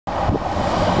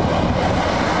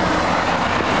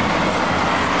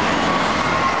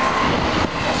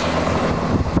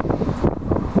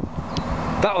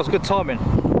was good timing.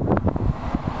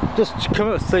 Just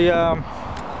coming up to the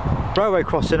railway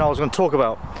crossing I was going to talk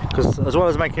about, because as well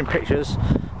as making pictures,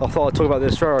 I thought I'd talk about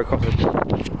this railway crossing.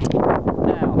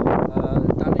 Now,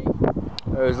 Danny,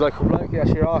 who's a local bloke, he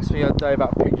actually asked me the other day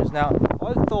about pictures. Now,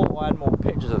 I thought I had more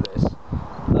pictures of this,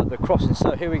 the crossing,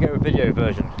 so here we go with video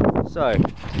version. So,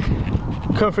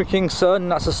 come through King Sutton,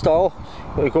 that's a style.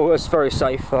 It's very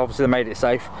safe, obviously they made it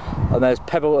safe. And there's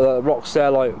pebble rocks there,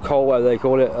 like coal, whatever they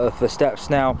call it, the steps.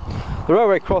 Now, the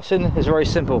railway crossing is very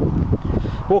simple.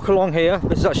 Walk along here.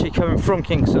 This is actually coming from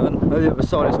King Sutton. The other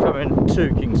side is coming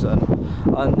to King Sutton.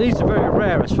 And these are very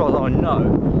rare as far as I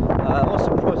know. I'm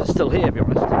surprised it's still here, to be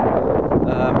honest.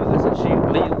 There's actually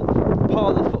a little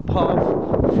part of the footpath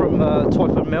from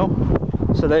Twyford Mill.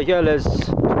 So there you go, there's,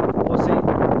 obviously,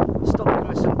 stop and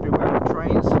listen, beware of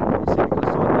trains. You see,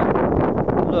 because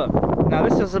look, now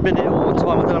this hasn't been here all the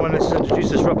time. I don't know when this is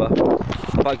introduced, this rubber.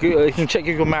 But Google, you can check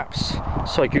Google Maps,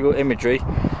 sorry, Google Imagery.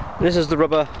 This is the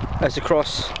rubber as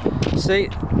across. See,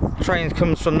 train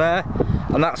comes from there,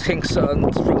 and that's King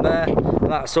Sutton from there,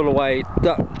 and that's all the way.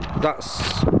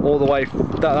 That's all the way.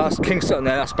 That's King Sutton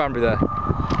there. That's Banbury there,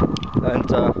 and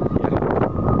yeah.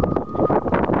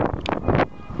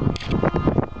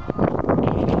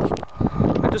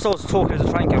 And just I was talking as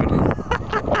a train coming.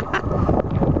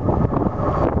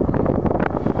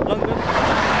 London.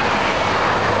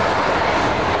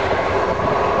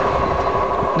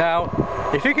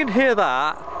 Now, if you can hear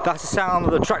that, that's the sound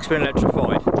of the tracks being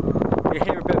electrified. You can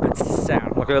hear a bit of a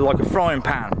sound, like a frying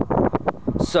pan.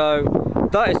 So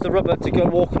that is the rubber to go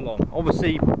walk along.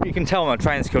 Obviously, you can tell when a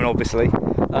train's coming. Obviously,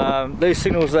 those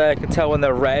signals there can tell when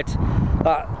they're red.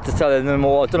 That to tell them no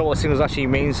more. I don't know what signals actually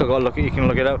mean, so I gotta look at. You can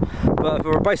look it up. But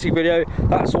for a basic video,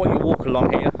 that's what you walk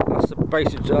along here. That's the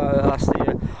basic. That's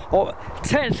the.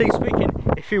 Technically speaking,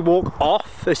 if you walk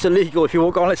off, it's illegal. If you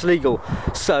walk on, it's illegal.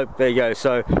 So there you go.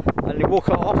 So and you walk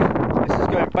off. This is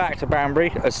going back to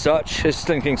Banbury as such. It's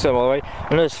still King Sutton, by the way.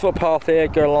 And there's a footpath here,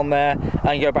 go along there,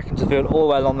 and go back into the field all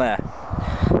the way along there.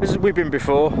 This is we've been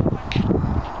before.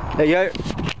 There you go.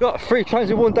 Got 3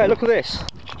 trains in one day. Look at this.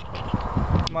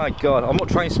 My God, I'm not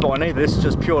train spotting either. This is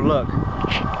just pure luck.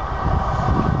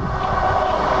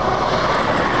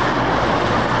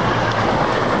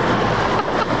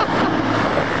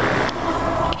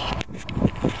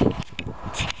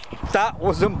 That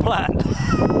wasn't planned.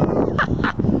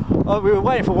 Oh, we were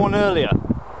waiting for one earlier.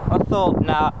 I thought,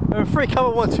 nah, there were 3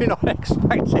 coming, 1, 2 not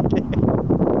expecting it.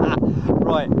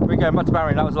 Right, we're going back to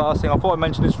Banbury. That was the last thing. I thought I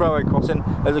mentioned this railway crossing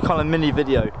as a kind of mini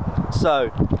video.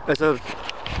 So,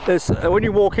 when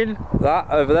you walk in, that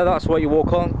over there, that's what you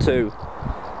walk on to.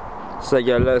 So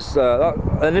yeah,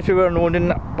 and if you were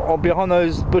wondering, behind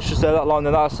those bushes there, that line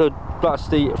there, that's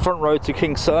the front road to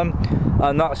King Sutton,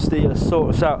 and that's the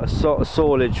sort of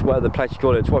Sawlage, whatever the place you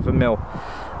call it, Twyford Mill,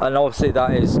 and obviously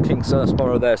that is King Sutton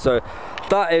Sparrow there. So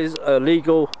that is a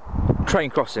legal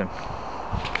train crossing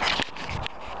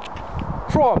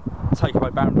from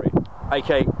Takeaway Banbury,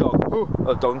 aka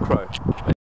Dog, Dog and Crow.